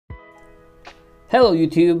Hello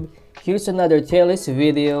YouTube, here's another tier list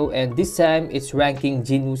video, and this time it's ranking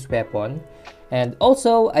Jinwoo's weapon. And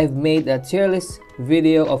also I've made a tier list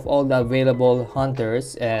video of all the available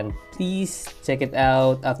hunters, and please check it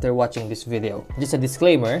out after watching this video. Just a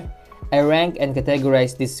disclaimer, I rank and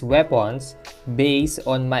categorize these weapons based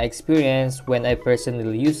on my experience when I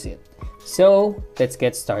personally use it. So let's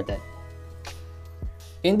get started.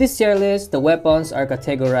 In this tier list, the weapons are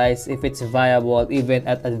categorized if it's viable even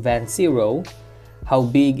at Advanced 0, how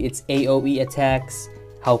big its AoE attacks,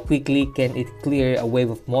 how quickly can it clear a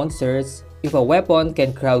wave of monsters, if a weapon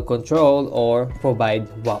can crowd control or provide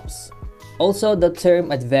whops. Also, the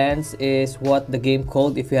term advance is what the game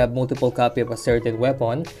called if you have multiple copies of a certain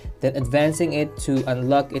weapon, then advancing it to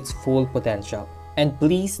unlock its full potential. And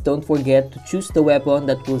please don't forget to choose the weapon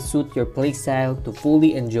that will suit your playstyle to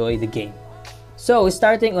fully enjoy the game. So,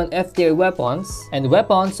 starting on F tier weapons, and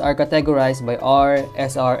weapons are categorized by R,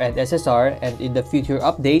 SR, and SSR, and in the future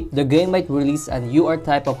update, the game might release a new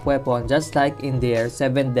R-type of weapon just like in their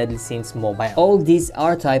 7 Deadly Sins mobile. All these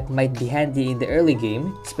R-type might be handy in the early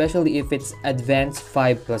game, especially if it's Advanced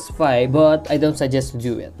 5+5, but I don't suggest to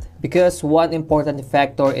do it. Because one important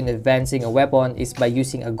factor in advancing a weapon is by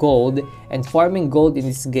using a gold, and farming gold in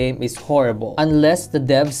this game is horrible, unless the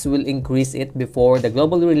devs will increase it before the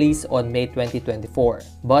global release on May 2024.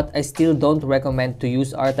 But I still don't recommend to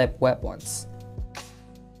use R-type weapons.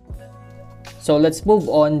 So let's move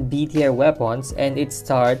on B tier weapons, and it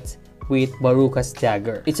starts with Baruka's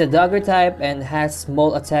dagger. It's a dagger type and has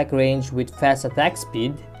small attack range with fast attack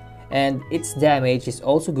speed. And its damage is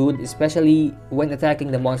also good, especially when attacking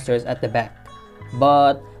the monsters at the back.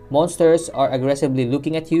 But monsters are aggressively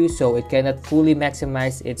looking at you, so it cannot fully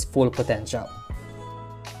maximize its full potential.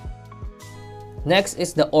 Next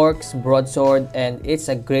is the Orc's broadsword, and it's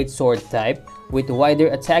a great sword type with wider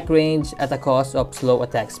attack range at a cost of slow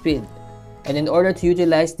attack speed. And in order to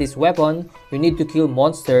utilize this weapon, you need to kill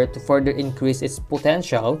monster to further increase its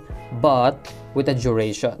potential, but with a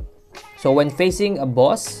duration. So when facing a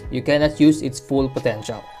boss, you cannot use its full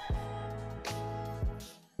potential.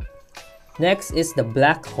 Next is the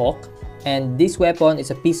Black Hawk, and this weapon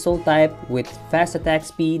is a pistol type with fast attack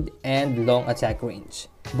speed and long attack range.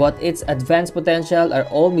 But its advanced potential are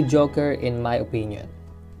all mediocre in my opinion.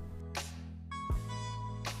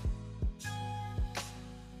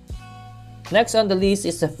 Next on the list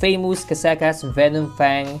is the famous Kasaka's Venom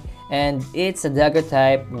Fang, and it's a dagger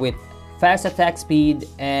type with fast attack speed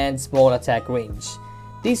and small attack range.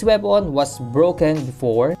 This weapon was broken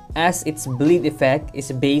before as its bleed effect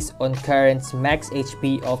is based on current max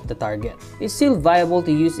HP of the target. It's still viable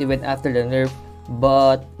to use even after the nerf,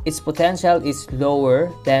 but its potential is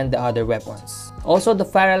lower than the other weapons. Also, the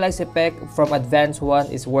paralyze effect from Advanced 1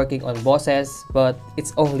 is working on bosses, but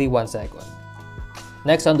it's only 1 second.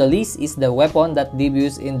 Next on the list is the weapon that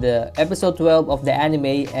debuts in the episode 12 of the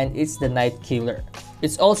anime, and it's the Night Killer.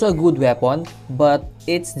 It's also a good weapon, but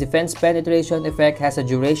its defense penetration effect has a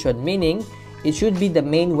duration, meaning it should be the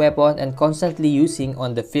main weapon and constantly using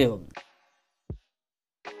on the field.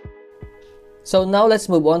 So now let's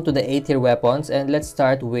move on to the A tier weapons, and let's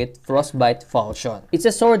start with Frostbite Falchion. It's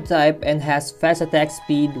a sword type and has fast attack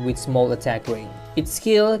speed with small attack range. Its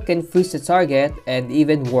skill can freeze the target and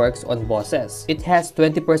even works on bosses. It has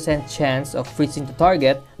 20% chance of freezing the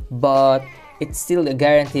target, but it's still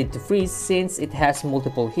guaranteed to freeze since it has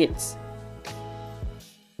multiple hits.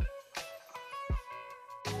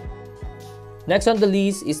 Next on the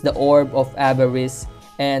list is the Orb of Avarice,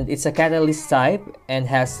 and it's a catalyst type and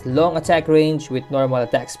has long attack range with normal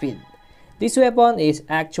attack speed. This weapon is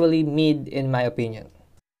actually mid in my opinion.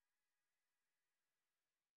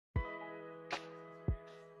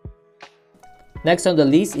 Next on the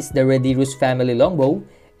list is the Redirus family longbow,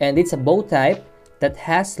 and it's a bow type that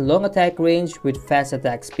has long attack range with fast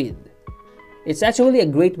attack speed. It's actually a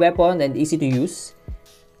great weapon and easy to use,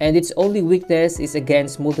 and its only weakness is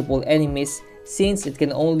against multiple enemies since it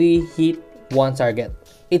can only hit one target.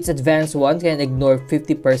 Its advanced one can ignore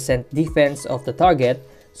 50% defense of the target,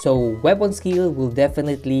 so weapon skill will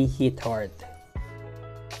definitely hit hard.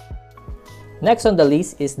 Next on the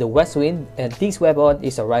list is the Westwind, and this weapon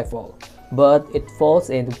is a rifle, but it falls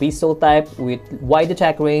into pistol type with wide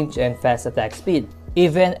attack range and fast attack speed.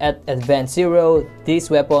 Even at Advanced 0, this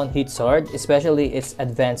weapon hits hard, especially its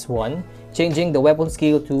Advanced 1, changing the weapon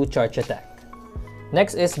skill to charge attack.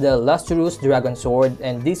 Next is the Lustrous Dragon Sword,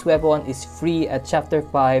 and this weapon is free at Chapter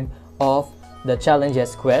 5 of the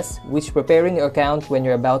Challenges quest, which preparing your account when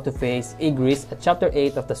you're about to face Igris at Chapter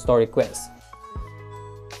 8 of the story quest.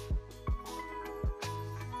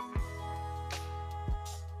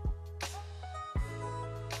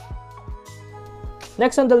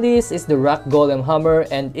 Next on the list is the Rock Golem Hammer,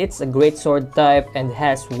 and it's a great sword type and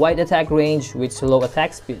has wide attack range with slow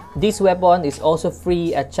attack speed. This weapon is also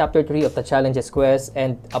free at chapter 3 of the challenges quest,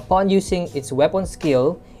 and upon using its weapon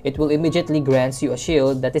skill, it will immediately grant you a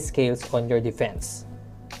shield that scales on your defense.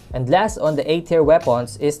 And last on the A tier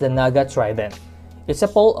weapons is the Naga Trident. It's a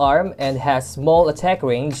pole arm and has small attack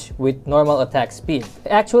range with normal attack speed. I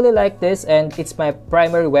actually like this, and it's my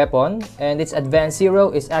primary weapon, and its advanced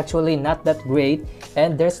 0 is actually not that great,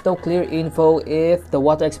 and there's no clear info if the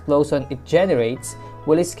water explosion it generates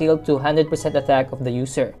will scale to 100% attack of the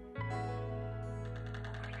user.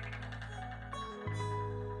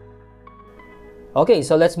 Okay,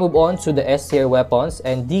 so let's move on to the S tier weapons,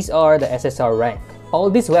 and these are the SSR rank. All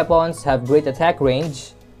these weapons have great attack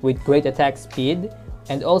range with great attack speed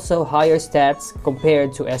and also higher stats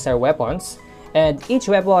compared to SR weapons, and each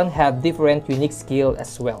weapon have different unique skill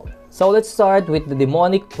as well. So let's start with the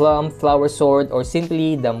Demonic Plum Flower Sword, or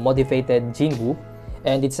simply the Motivated Jinwoo,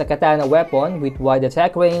 and it's a katana weapon with wide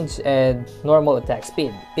attack range and normal attack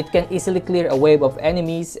speed. It can easily clear a wave of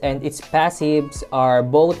enemies, and its passives are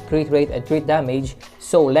both crit rate and crit damage,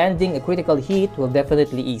 so landing a critical hit will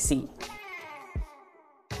definitely easy.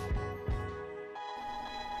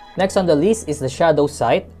 Next on the list is the Shadow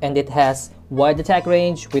Sight, and it has wide attack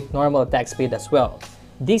range with normal attack speed as well.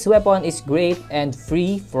 This weapon is great and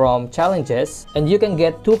free from challenges, and you can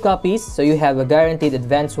get 2 copies, so you have a guaranteed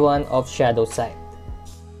advanced one of Shadow Sight.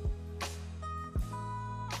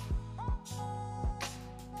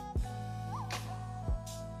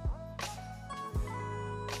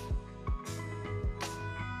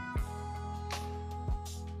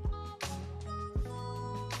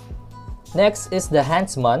 Next is the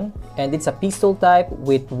Huntsman, and it's a pistol type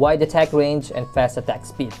with wide attack range and fast attack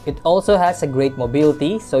speed. It also has a great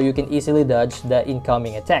mobility, so you can easily dodge the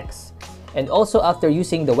incoming attacks. And also after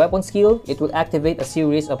using the weapon skill, it will activate a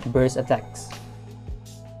series of burst attacks.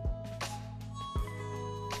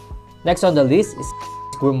 Next on the list is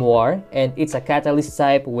Grimoire, and it's a catalyst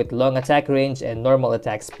type with long attack range and normal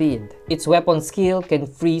attack speed. Its weapon skill can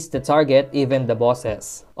freeze the target, even the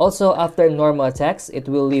bosses. Also, after normal attacks, it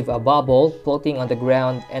will leave a bubble floating on the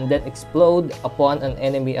ground and then explode upon an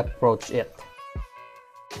enemy approach it.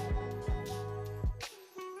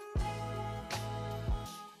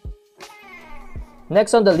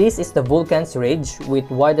 Next on the list is the Vulcan's Rage with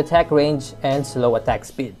wide attack range and slow attack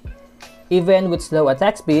speed. Even with slow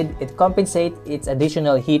attack speed, it compensates its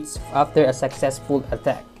additional hits after a successful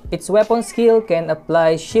attack. Its weapon skill can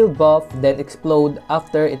apply shield buff then explode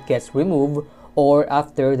after it gets removed or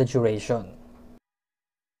after the duration.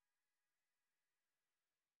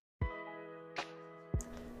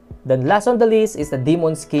 Then last on the list is the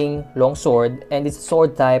Demon's King Longsword, and it's a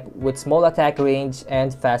sword type with small attack range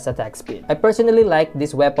and fast attack speed. I personally like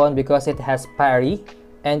this weapon because it has parry,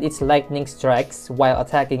 and its lightning strikes while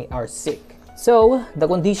attacking are sick. So, the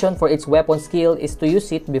condition for its weapon skill is to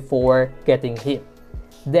use it before getting hit.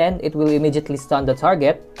 Then, it will immediately stun the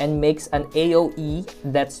target and makes an AoE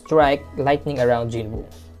that strike lightning around Jinwoo.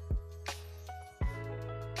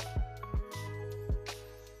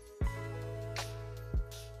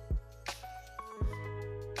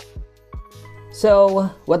 So,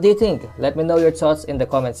 what do you think? Let me know your thoughts in the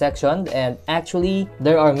comment section. And actually,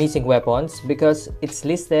 there are missing weapons because it's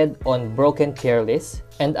listed on broken tier list,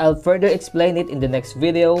 and I'll further explain it in the next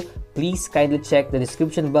video. Please kindly check the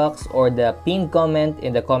description box or the pinned comment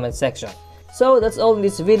in the comment section. So that's all in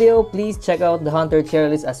this video. Please check out the Hunter tier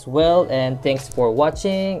list as well, and thanks for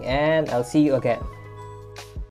watching, and I'll see you again.